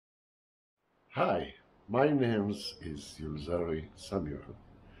Hi, my name is Yulzari Samuel,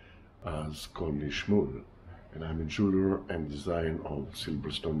 as call me Shmuel, and I'm a jeweler and designer of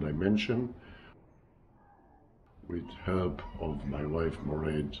Silverstone Dimension with help of my wife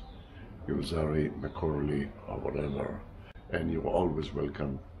Mored, Yulzari, Macaulay, or whatever. And you're always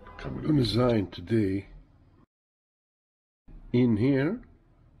welcome to come. I'm going to design today. In here,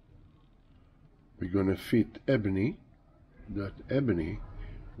 we're going to fit ebony. That ebony,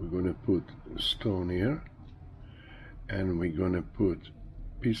 we're going to put stone here, and we're going to put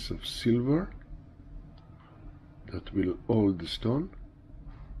piece of silver that will hold the stone.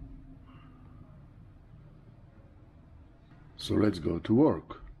 So let's go to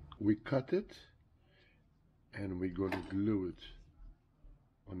work. We cut it and we're going to glue it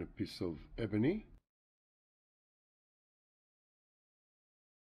on a piece of ebony.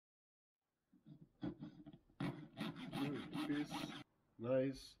 Piece,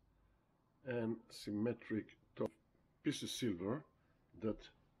 nice and symmetric top piece of silver that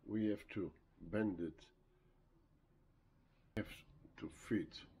we have to bend it, have to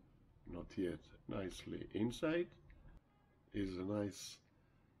fit, not yet, nicely inside. Is a nice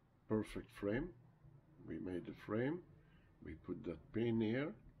perfect frame. We made a frame, we put that pin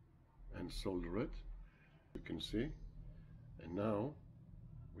here and solder it, you can see, and now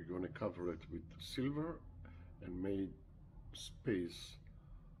we're going to cover it with silver and made space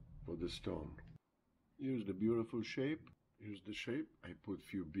for the stone. Here's the beautiful shape. Here's the shape. I put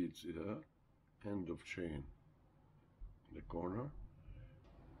few beads here, end of chain in the corner,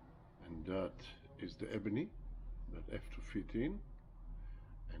 and that is the ebony that have to fit in.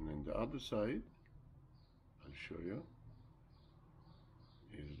 And then the other side, I'll show you.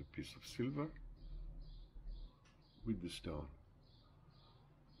 Here's the piece of silver with the stone,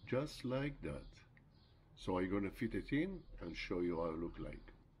 just like that. So I'm going to fit it in and show you how it look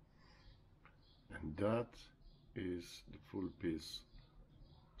like. And that is the full piece.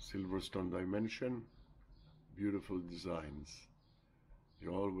 Silverstone Dimension, beautiful designs.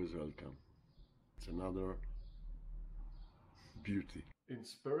 You're always welcome. It's another beauty.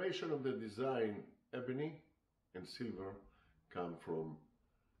 Inspiration of the design, ebony and silver, come from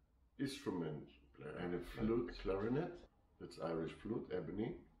instrument and a flute, clarinet. That's Irish flute,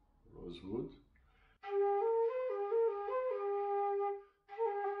 ebony, rosewood.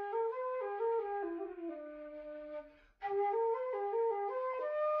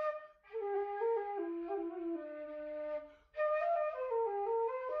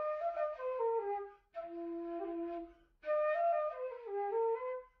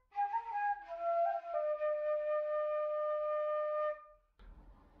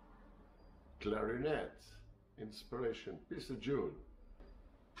 Clarinet, inspiration, piece of jewel.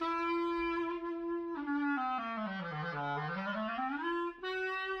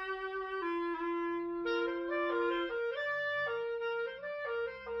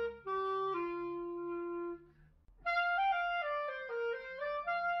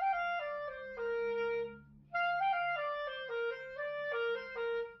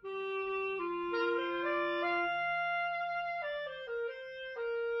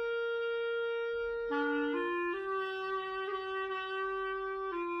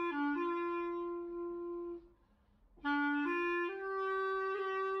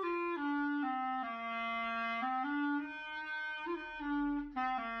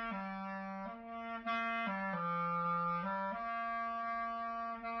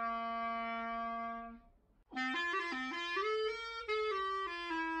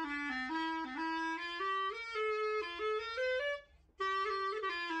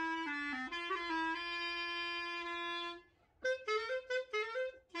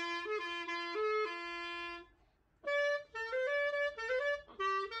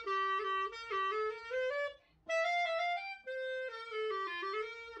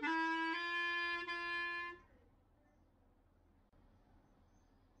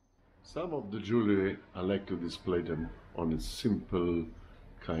 Some of the jewelry, I like to display them on a simple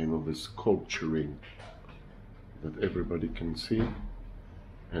kind of a sculpturing that everybody can see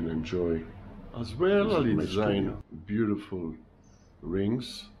and enjoy. As well, I design beautiful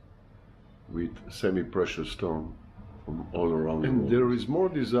rings with semi-precious stone from all around the world. And there is more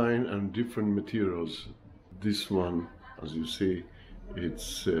design and different materials. This one, as you see,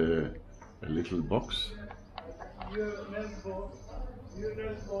 it's a little box.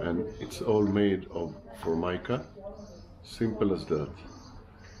 And it's all made of formica, simple as that.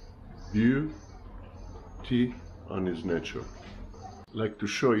 Beauty on its nature. Like to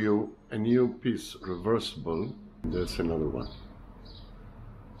show you a new piece, reversible. That's another one,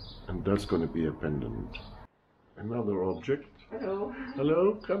 and that's going to be a pendant. Another object Hello.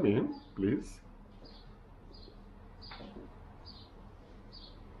 Hello, come in, please.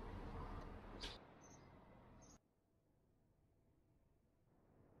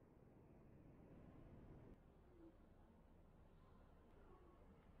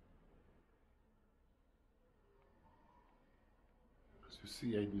 As you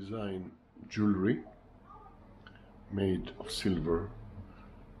see, I design jewelry made of silver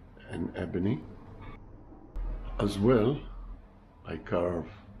and ebony. As well, I carve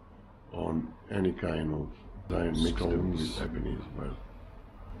on any kind of design, mix them with ebony as well.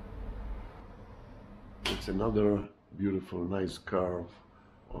 It's another beautiful, nice carve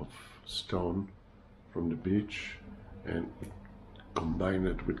of stone from the beach, and combine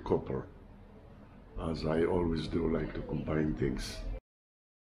it with copper, as I always do, like to combine things.